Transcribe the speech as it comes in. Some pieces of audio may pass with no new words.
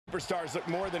Superstars look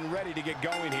more than ready to get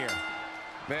going here.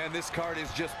 Man, this card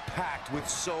is just packed with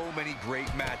so many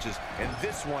great matches, and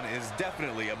this one is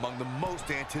definitely among the most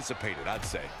anticipated, I'd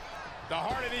say. The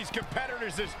heart of these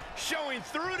competitors is showing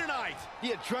through tonight. The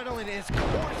adrenaline is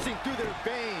coursing through their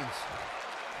veins.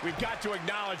 We've got to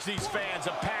acknowledge these fans,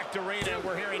 a packed arena, and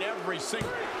we're hearing every single...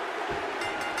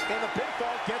 And the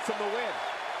pinfall gets them the win.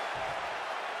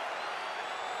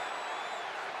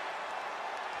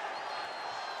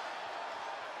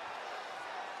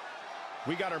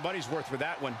 We got our money's worth for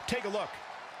that one. Take a look.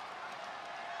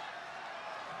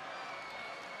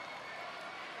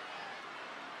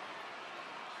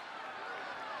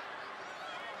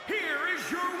 Here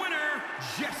is your winner,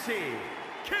 Jisoo.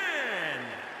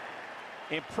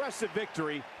 Impressive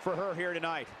victory for her here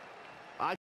tonight.